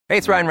Hey,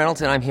 it's Ryan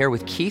Reynolds, and I'm here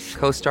with Keith,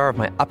 co-star of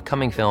my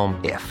upcoming film,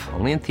 If,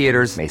 only in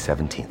theaters May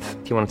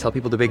 17th. Do you want to tell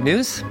people the big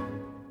news?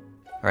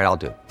 All right, I'll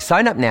do it.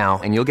 Sign up now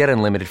and you'll get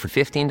unlimited for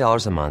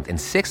 $15 a month and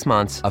 6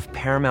 months of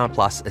Paramount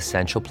Plus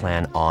Essential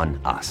Plan on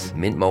us.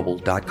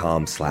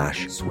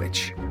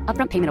 MintMobile.com/switch.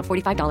 Upfront payment of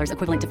 $45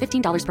 equivalent to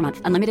 $15 per month.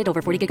 Unlimited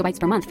over 40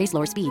 gigabytes per month. Face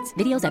lower speeds.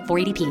 Videos at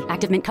 480p.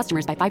 Active Mint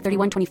customers by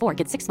 531.24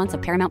 get 6 months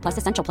of Paramount Plus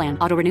Essential Plan.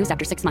 Auto renews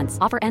after 6 months.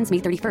 Offer ends May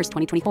 31st,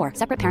 2024.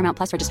 Separate Paramount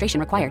Plus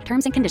registration required.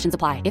 Terms and conditions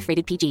apply if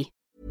rated PG.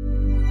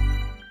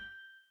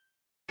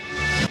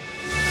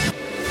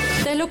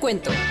 Te lo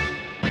cuento.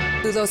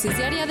 Tu dosis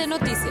diaria de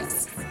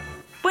noticias.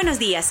 Buenos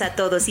días a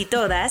todos y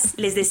todas.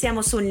 Les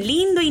deseamos un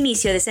lindo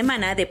inicio de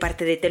semana de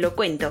parte de Te lo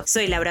cuento.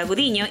 Soy Laura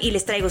Gudiño y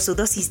les traigo su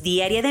dosis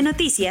diaria de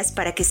noticias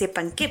para que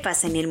sepan qué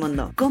pasa en el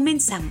mundo.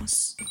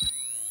 Comenzamos.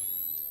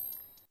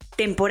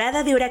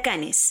 Temporada de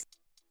huracanes.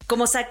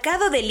 Como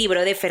sacado del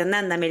libro de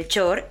Fernanda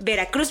Melchor,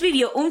 Veracruz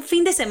vivió un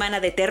fin de semana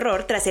de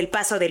terror tras el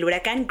paso del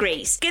huracán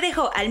Grace, que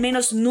dejó al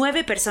menos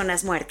 9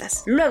 personas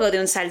muertas. Luego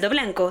de un saldo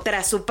blanco,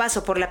 tras su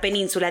paso por la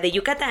península de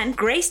Yucatán,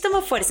 Grace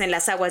tomó fuerza en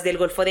las aguas del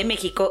Golfo de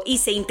México y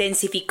se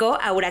intensificó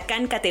a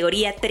huracán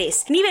categoría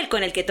 3, nivel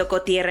con el que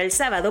tocó tierra el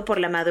sábado por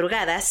la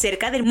madrugada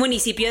cerca del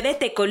municipio de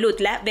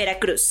Tecolutla,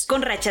 Veracruz.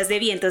 Con rachas de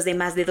vientos de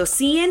más de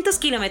 200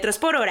 km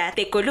por hora,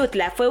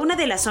 Tecolutla fue una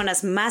de las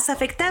zonas más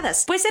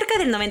afectadas, pues cerca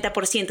del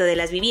 90% de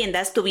las viviendas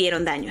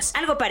tuvieron daños.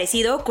 Algo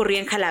parecido ocurrió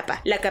en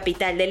Jalapa, la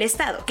capital del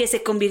estado, que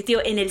se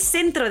convirtió en el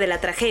centro de la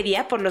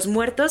tragedia por los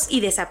muertos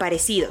y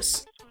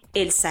desaparecidos.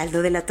 El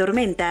saldo de la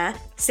tormenta,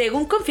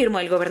 según confirmó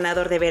el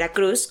gobernador de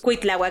Veracruz,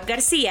 Cuitláhuac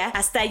García,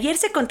 hasta ayer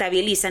se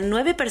contabilizan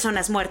 9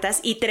 personas muertas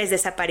y 3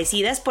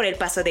 desaparecidas por el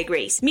paso de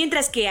Grace,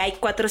 mientras que hay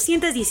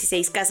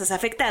 416 casas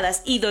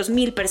afectadas y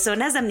 2,000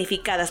 personas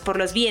damnificadas por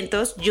los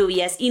vientos,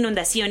 lluvias,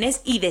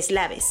 inundaciones y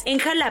deslaves. En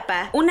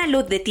Jalapa, una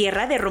luz de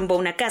tierra derrumbó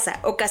una casa,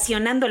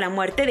 ocasionando la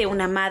muerte de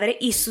una madre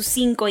y sus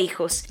 5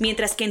 hijos,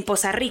 mientras que en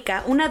Poza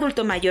Rica, un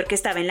adulto mayor que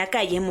estaba en la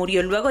calle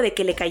murió luego de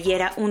que le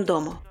cayera un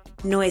domo.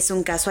 No es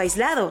un caso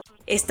aislado.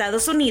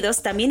 Estados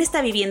Unidos también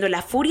está viviendo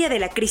la furia de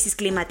la crisis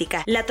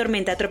climática. La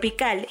tormenta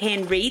tropical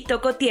Henry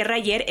tocó tierra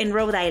ayer en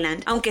Rhode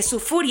Island, aunque su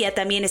furia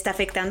también está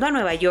afectando a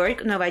Nueva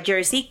York, Nueva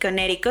Jersey,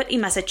 Connecticut y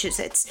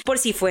Massachusetts. Por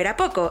si fuera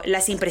poco,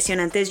 las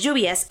impresionantes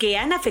lluvias que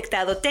han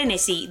afectado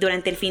Tennessee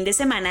durante el fin de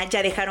semana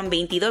ya dejaron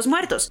 22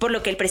 muertos, por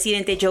lo que el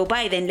presidente Joe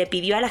Biden le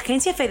pidió a la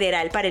Agencia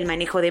Federal para el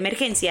Manejo de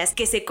Emergencias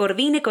que se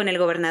coordine con el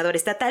gobernador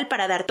estatal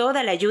para dar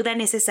toda la ayuda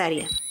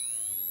necesaria.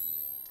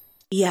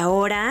 ¿Y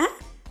ahora?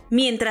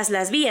 Mientras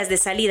las vías de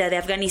salida de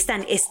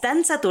Afganistán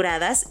están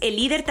saturadas, el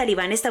líder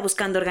talibán está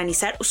buscando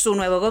organizar su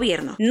nuevo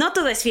gobierno. No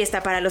todo es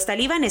fiesta para los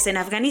talibanes en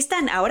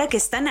Afganistán ahora que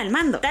están al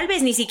mando. Tal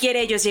vez ni siquiera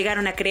ellos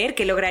llegaron a creer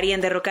que lograrían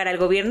derrocar al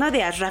gobierno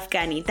de Ashraf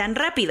Ghani tan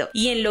rápido.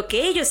 Y en lo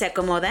que ellos se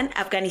acomodan,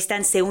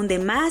 Afganistán se hunde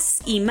más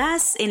y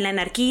más en la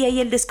anarquía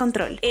y el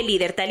descontrol. El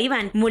líder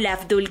talibán, Mullah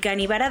Abdul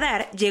Ghani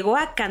Baradar, llegó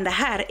a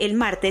Kandahar el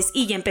martes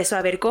y ya empezó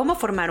a ver cómo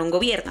formar un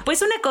gobierno.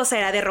 Pues una cosa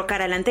era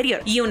derrocar al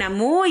anterior y una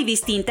muy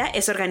distinta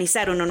es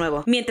organizar uno nuevo.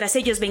 Mientras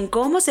ellos ven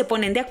cómo se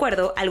ponen de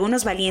acuerdo,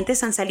 algunos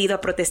valientes han salido a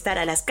protestar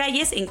a las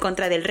calles en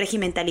contra del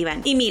régimen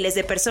talibán y miles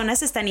de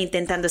personas están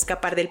intentando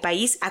escapar del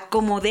país a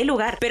como dé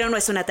lugar. Pero no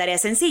es una tarea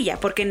sencilla,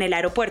 porque en el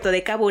aeropuerto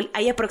de Kabul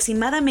hay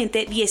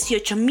aproximadamente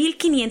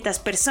 18,500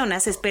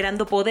 personas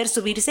esperando poder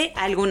subirse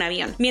a algún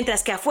avión,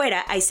 mientras que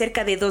afuera hay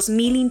cerca de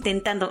 2,000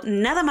 intentando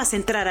nada más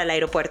entrar al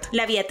aeropuerto.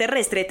 La vía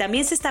terrestre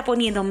también se está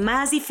poniendo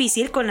más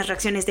difícil con las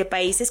reacciones de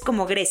países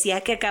como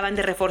Grecia, que acaban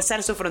de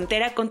reforzar su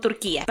frontera con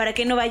Turquía para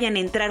que no vayan a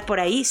entrar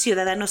por ahí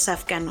ciudadanos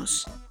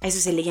afganos. A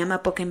eso se le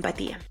llama poca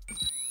empatía.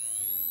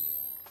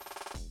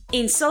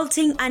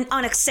 Insulting and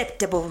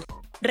unacceptable.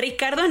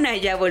 Ricardo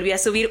Anaya volvió a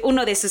subir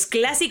uno de sus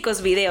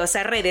clásicos videos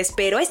a redes,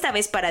 pero esta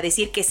vez para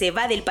decir que se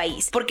va del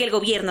país, porque el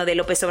gobierno de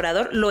López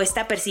Obrador lo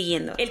está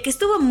persiguiendo. El que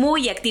estuvo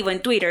muy activo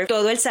en Twitter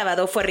todo el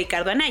sábado fue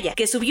Ricardo Anaya,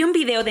 que subió un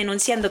video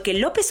denunciando que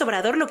López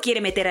Obrador lo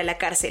quiere meter a la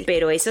cárcel,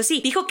 pero eso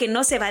sí, dijo que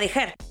no se va a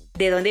dejar.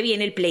 ¿De dónde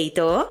viene el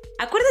pleito?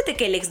 Acuérdate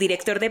que el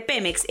exdirector de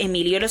Pemex,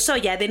 Emilio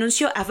Lozoya,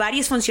 denunció a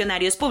varios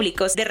funcionarios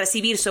públicos de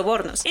recibir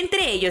sobornos,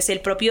 entre ellos el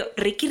propio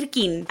Ricky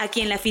Riquín, a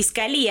quien la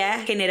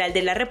Fiscalía General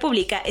de la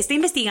República está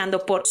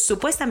investigando por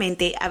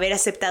supuestamente haber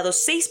aceptado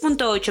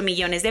 6.8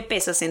 millones de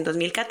pesos en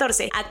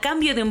 2014 a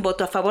cambio de un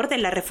voto a favor de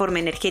la reforma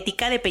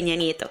energética de Peña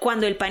Nieto,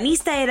 cuando el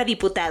panista era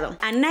diputado.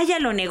 Anaya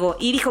lo negó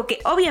y dijo que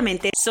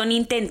obviamente son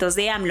intentos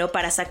de AMLO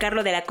para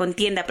sacarlo de la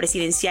contienda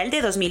presidencial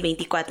de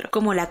 2024.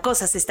 Como la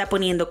cosa se está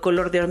poniendo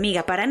color de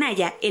hormiga para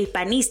Anaya, el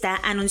panista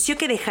anunció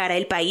que dejara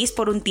el país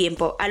por un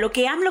tiempo, a lo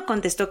que AMLO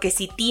contestó que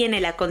si tiene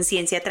la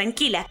conciencia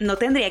tranquila, no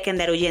tendría que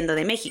andar huyendo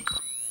de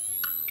México.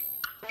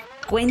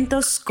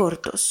 Cuentos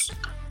cortos.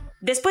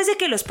 Después de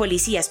que los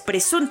policías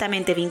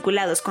presuntamente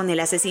vinculados con el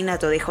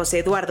asesinato de José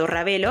Eduardo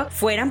Ravelo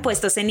fueran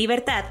puestos en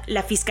libertad,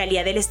 la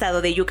Fiscalía del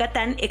Estado de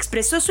Yucatán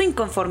expresó su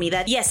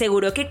inconformidad y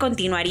aseguró que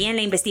continuaría en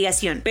la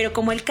investigación. Pero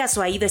como el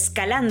caso ha ido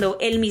escalando,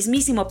 el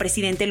mismísimo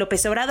presidente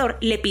López Obrador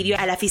le pidió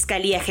a la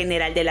Fiscalía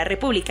General de la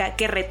República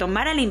que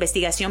retomara la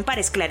investigación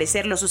para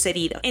esclarecer lo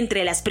sucedido.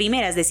 Entre las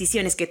primeras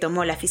decisiones que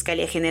tomó la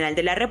Fiscalía General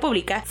de la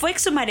República fue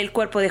exhumar el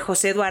cuerpo de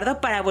José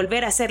Eduardo para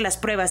volver a hacer las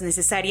pruebas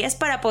necesarias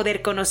para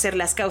poder conocer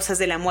las causas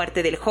de la muerte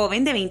del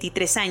joven de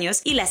 23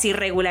 años y las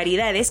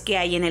irregularidades que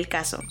hay en el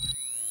caso.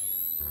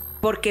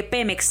 Porque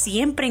Pemex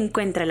siempre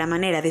encuentra la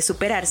manera de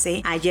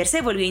superarse, ayer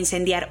se volvió a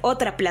incendiar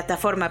otra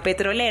plataforma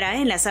petrolera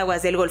en las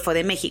aguas del Golfo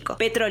de México.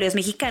 Petróleos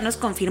Mexicanos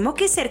confirmó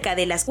que cerca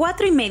de las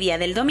 4:30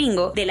 del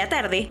domingo de la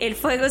tarde, el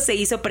fuego se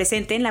hizo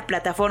presente en la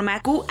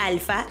plataforma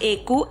Q-Alfa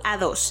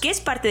EQA2, que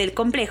es parte del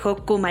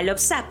complejo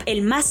Kumalop-Zap,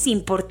 el más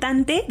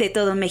importante de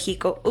todo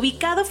México,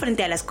 ubicado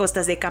frente a las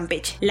costas de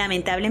Campeche.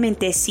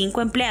 Lamentablemente,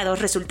 5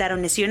 empleados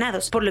resultaron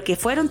lesionados, por lo que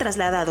fueron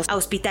trasladados a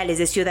hospitales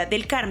de Ciudad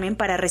del Carmen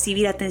para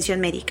recibir atención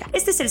médica.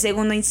 Este es el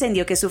segundo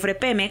incendio que sufre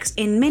Pemex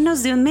en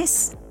menos de un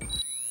mes.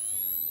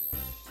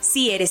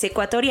 Si eres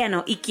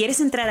ecuatoriano y quieres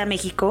entrar a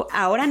México,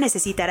 ahora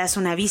necesitarás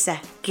una visa.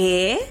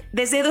 ¿Qué?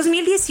 Desde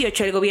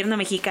 2018 el gobierno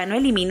mexicano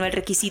eliminó el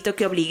requisito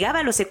que obligaba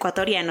a los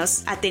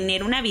ecuatorianos a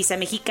tener una visa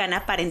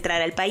mexicana para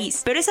entrar al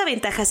país, pero esa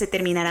ventaja se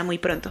terminará muy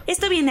pronto.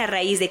 Esto viene a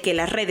raíz de que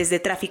las redes de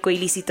tráfico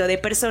ilícito de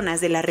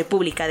personas de la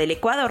República del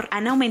Ecuador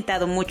han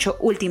aumentado mucho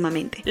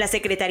últimamente. La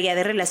Secretaría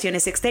de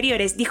Relaciones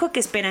Exteriores dijo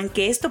que esperan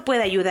que esto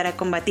pueda ayudar a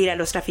combatir a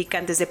los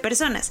traficantes de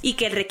personas y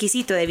que el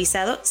requisito de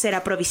visado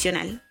será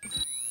provisional.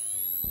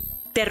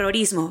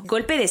 Terrorismo,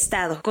 golpe de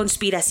Estado,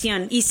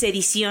 conspiración y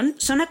sedición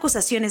son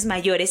acusaciones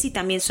mayores y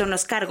también son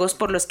los cargos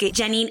por los que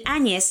Janine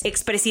Áñez,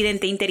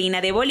 expresidenta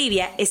interina de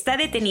Bolivia, está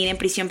detenida en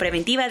prisión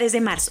preventiva desde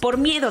marzo. Por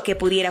miedo a que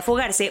pudiera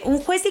fugarse, un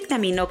juez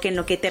dictaminó que en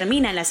lo que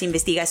terminan las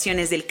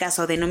investigaciones del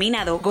caso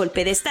denominado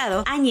golpe de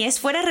Estado,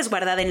 Áñez fuera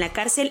resguardada en la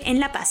cárcel en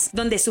La Paz,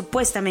 donde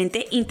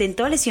supuestamente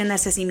intentó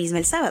lesionarse a sí misma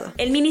el sábado.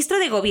 El ministro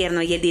de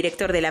Gobierno y el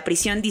director de la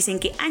prisión dicen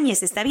que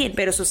Áñez está bien,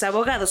 pero sus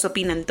abogados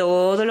opinan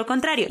todo lo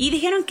contrario y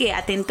dijeron que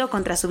atentó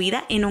contra su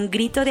vida en un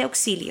grito de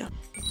auxilio.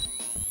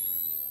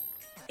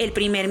 El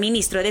primer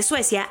ministro de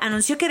Suecia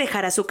anunció que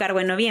dejará su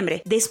cargo en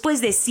noviembre. Después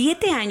de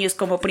 7 años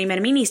como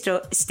primer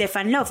ministro,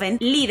 Stefan Löfven,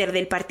 líder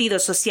del Partido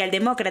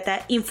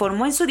Socialdemócrata,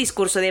 informó en su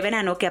discurso de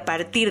verano que a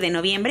partir de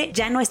noviembre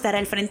ya no estará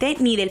al frente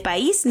ni del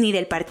país ni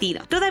del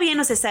partido. Todavía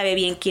no se sabe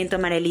bien quién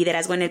tomará el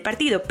liderazgo en el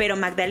partido, pero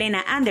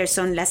Magdalena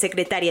Andersson, la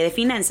secretaria de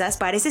Finanzas,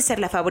 parece ser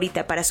la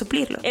favorita para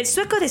suplirlo. El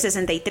sueco de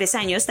 63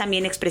 años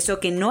también expresó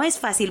que no es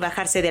fácil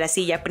bajarse de la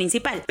silla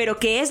principal, pero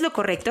que es lo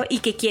correcto y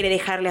que quiere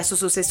dejarle a su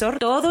sucesor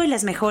todo en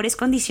las mejores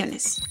condiciones.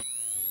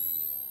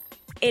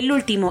 El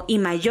último y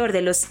mayor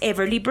de los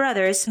Everly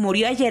Brothers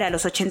murió ayer a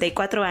los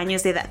 84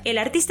 años de edad. El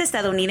artista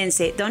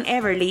estadounidense Don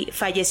Everly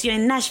falleció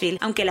en Nashville,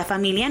 aunque la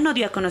familia no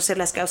dio a conocer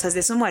las causas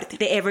de su muerte.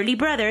 The Everly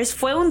Brothers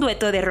fue un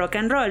dueto de rock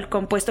and roll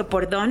compuesto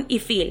por Don y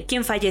Phil,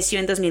 quien falleció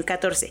en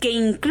 2014, que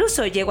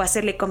incluso llegó a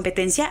hacerle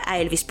competencia a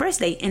Elvis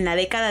Presley en la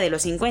década de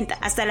los 50.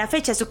 Hasta la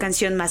fecha, su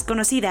canción más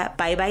conocida,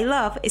 Bye Bye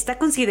Love, está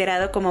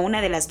considerado como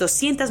una de las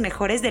 200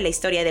 mejores de la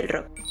historia del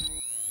rock.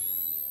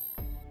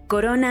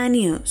 Corona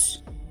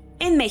News.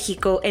 En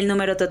México, el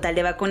número total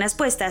de vacunas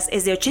puestas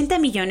es de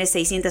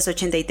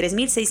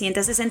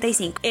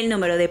 80.683.665. El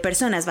número de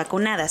personas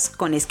vacunadas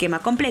con esquema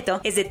completo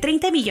es de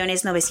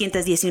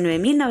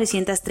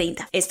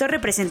 30.919.930. Esto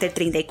representa el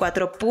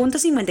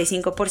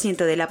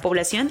 34.55% de la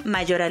población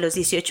mayor a los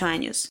 18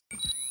 años.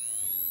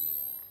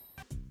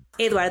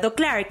 Eduardo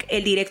Clark,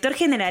 el director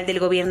general del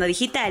Gobierno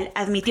Digital,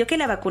 admitió que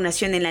la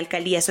vacunación en la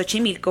alcaldía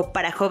Xochimilco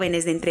para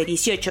jóvenes de entre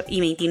 18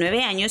 y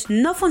 29 años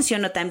no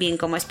funcionó tan bien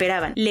como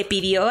esperaban. Le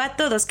pidió a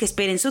todos que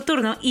esperen su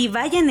turno y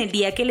vayan el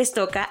día que les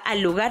toca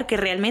al lugar que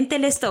realmente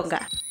les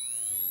toca.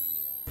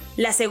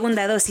 La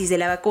segunda dosis de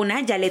la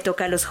vacuna ya le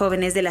toca a los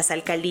jóvenes de las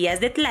alcaldías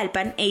de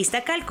Tlalpan e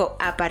Iztacalco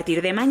a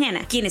partir de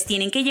mañana, quienes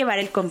tienen que llevar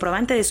el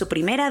comprobante de su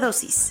primera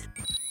dosis.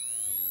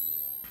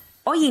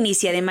 Hoy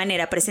inicia de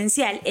manera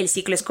presencial el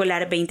ciclo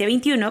escolar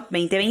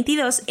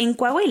 2021-2022 en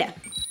Coahuila.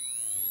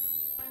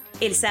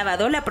 El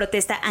sábado, la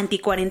protesta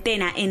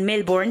anticuarentena en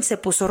Melbourne se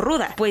puso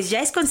ruda, pues ya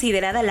es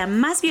considerada la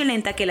más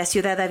violenta que la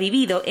ciudad ha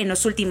vivido en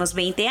los últimos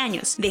 20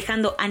 años,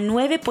 dejando a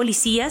 9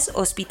 policías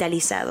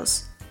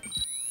hospitalizados.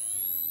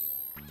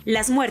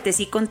 Las muertes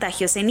y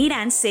contagios en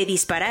Irán se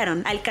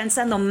dispararon,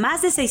 alcanzando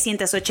más de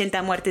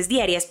 680 muertes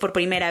diarias por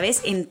primera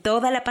vez en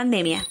toda la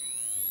pandemia.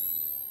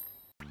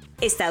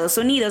 Estados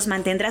Unidos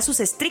mantendrá sus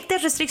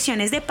estrictas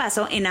restricciones de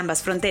paso en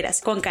ambas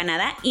fronteras, con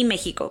Canadá y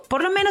México,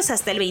 por lo menos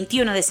hasta el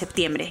 21 de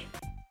septiembre.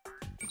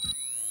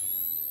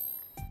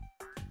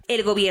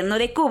 El gobierno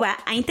de Cuba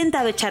ha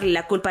intentado echarle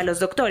la culpa a los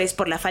doctores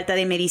por la falta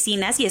de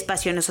medicinas y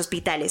espacio en los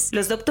hospitales.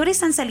 Los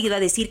doctores han salido a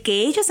decir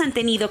que ellos han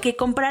tenido que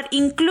comprar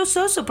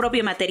incluso su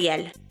propio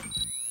material.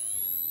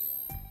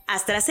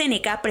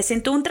 AstraZeneca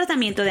presentó un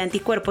tratamiento de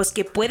anticuerpos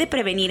que puede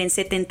prevenir en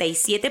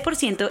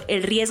 77%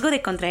 el riesgo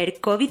de contraer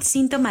COVID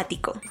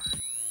sintomático.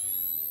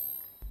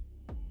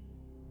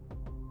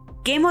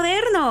 ¡Qué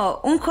moderno!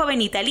 Un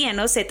joven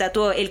italiano se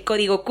tatuó el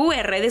código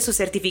QR de su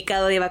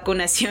certificado de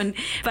vacunación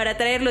para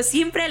traerlo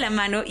siempre a la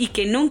mano y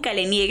que nunca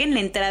le nieguen la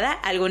entrada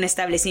a algún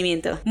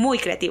establecimiento. Muy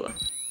creativo.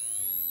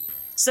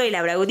 Soy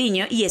Laura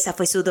Gudiño y esa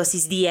fue su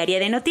dosis diaria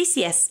de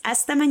noticias.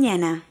 Hasta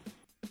mañana.